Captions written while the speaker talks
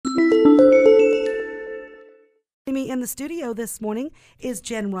in the studio this morning is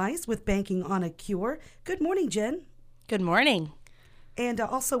Jen Rice with Banking on a Cure. Good morning, Jen. Good morning. And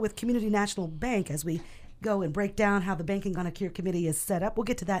also with Community National Bank as we go and break down how the Banking on a Cure committee is set up. We'll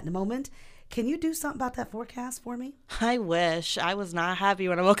get to that in a moment. Can you do something about that forecast for me? I wish. I was not happy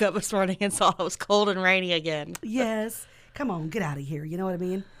when I woke up this morning and saw it was cold and rainy again. Yes. Come on, get out of here. You know what I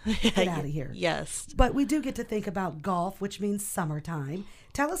mean? Get out of here. Yes. But we do get to think about golf, which means summertime.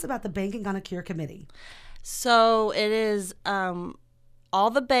 Tell us about the Banking on a Cure committee. So it is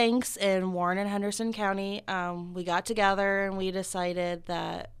all the banks in Warren and Henderson County. We got together and we decided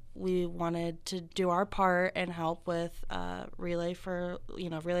that we wanted to do our part and help with Relay for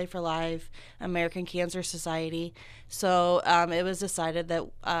Life, American Cancer Society. So it was decided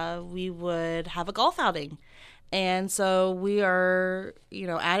that we would have a golf outing. And so we are,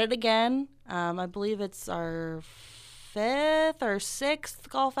 at it again. I believe it's our 5th or 6th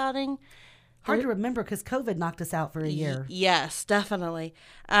golf outing. Hard to remember because COVID knocked us out for a year. Yes, definitely.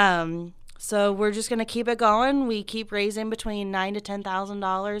 So we're just going to keep it going. We keep raising between $9,000 to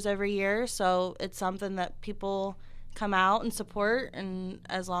 $10,000 every year. So it's something that people come out and support. And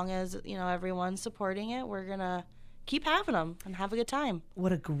as long as, everyone's supporting it, we're going to keep having them and have a good time.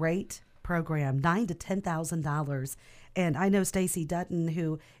 What a great program, $9,000 to $10,000. And I know Stacy Dutton,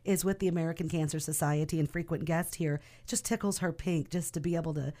 who is with the American Cancer Society and frequent guest here, just tickles her pink just to be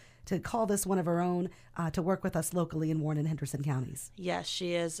able to call this one of her own to work with us locally in Warren and Henderson counties. Yes,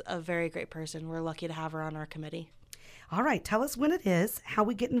 she is a very great person. We're lucky to have her on our committee. All right, tell us when it is, how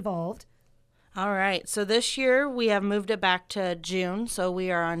we get involved. All right, so this year we have moved it back to June. So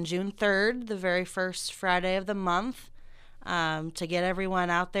we are on June 3rd, the very first Friday of the month. To get everyone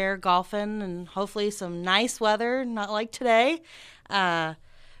out there golfing and hopefully some nice weather, not like today.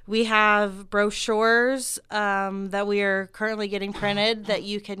 We have brochures that we are currently getting printed that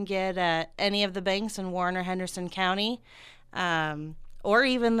you can get at any of the banks in Warren or Henderson County, or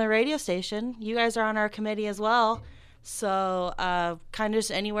even the radio station. You guys are on our committee as well. So kind of just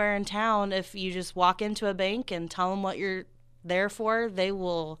anywhere in town, if you just walk into a bank and tell them what you're there for, they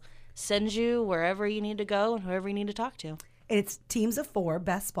will send you wherever you need to go and whoever you need to talk to. It's teams of 4,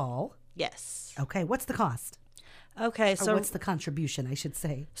 best ball. Yes. Okay, what's the cost? Okay, so or what's the contribution, I should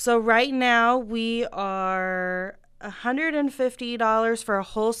say? So right now we are $150 for a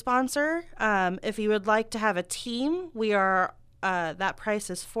whole sponsor. If you would like to have a team, we are that price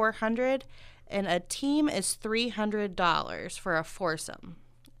is $400, and a team is $300 for a foursome.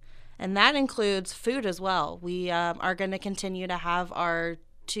 And that includes food as well. We are going to continue to have our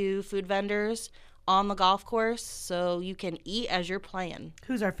 2 food vendors on the golf course, so you can eat as you're playing.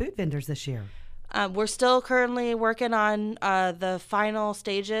 Who's our food vendors this year? We're still currently working on the final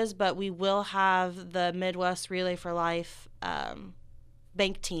stages, but we will have the Midwest Relay for Life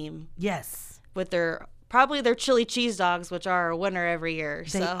bank team. Yes. With their chili cheese dogs, which are a winner every year.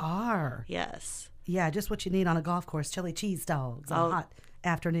 They are. Yes. Yeah, just what you need on a golf course, chili cheese dogs on a hot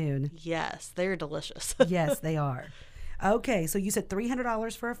afternoon. Yes, they're delicious. Yes, they are. Okay, so you said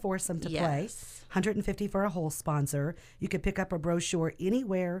 $300 for a foursome to play, $150 for a whole sponsor. You could pick up a brochure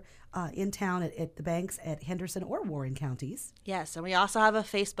anywhere in town at the banks at Henderson or Warren counties. Yes, and we also have a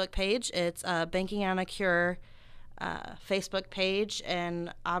Facebook page. It's Banking on a Cure Facebook page,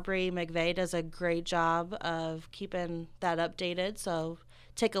 and Aubrey McVeigh does a great job of keeping that updated, so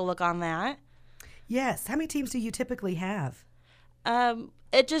take a look on that. Yes. How many teams do you typically have?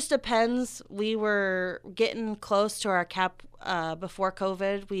 It just depends. We were getting close to our cap before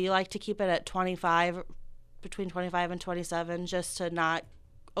COVID. We like to keep it at 25, between 25 and 27, just to not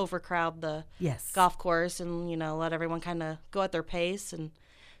overcrowd the golf course and, let everyone kind of go at their pace. And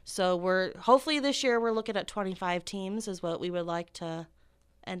so hopefully this year we're looking at 25 teams is what we would like to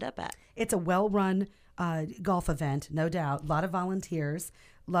end up at. It's a well-run golf event, no doubt. A lot of volunteers.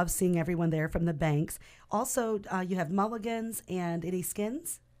 Love seeing everyone there from the banks. Also, you have mulligans and any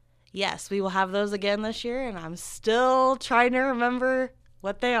skins? Yes, we will have those again this year, and I'm still trying to remember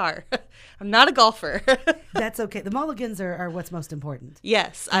what they are. I'm not a golfer. That's okay. The mulligans are what's most important.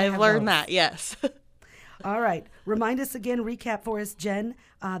 Yes, I've learned that, yes. All right. Remind us again, recap for us, Jen,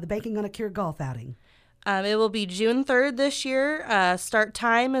 the Banking on a Cure golf outing. It will be June 3rd this year. Start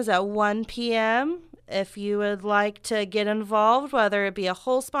time is at 1 p.m., if you would like to get involved, whether it be a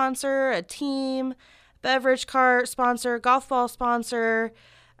whole sponsor, a team, beverage cart sponsor, golf ball sponsor,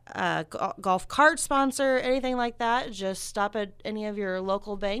 golf cart sponsor, anything like that, just stop at any of your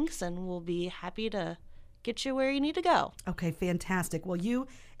local banks and we'll be happy to get you where you need to go. Okay, fantastic. Well, you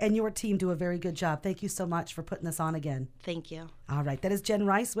and your team do a very good job. Thank you so much for putting this on again. Thank you. All right, that is Jen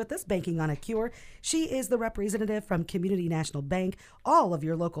Rice with us, Banking on a Cure. She is the representative from Community National Bank. All of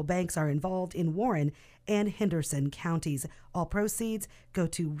your local banks are involved in Warren and Henderson counties. All proceeds go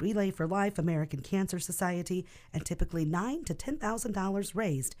to Relay for Life, American Cancer Society, and typically $9,000 to $10,000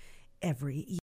 raised every year.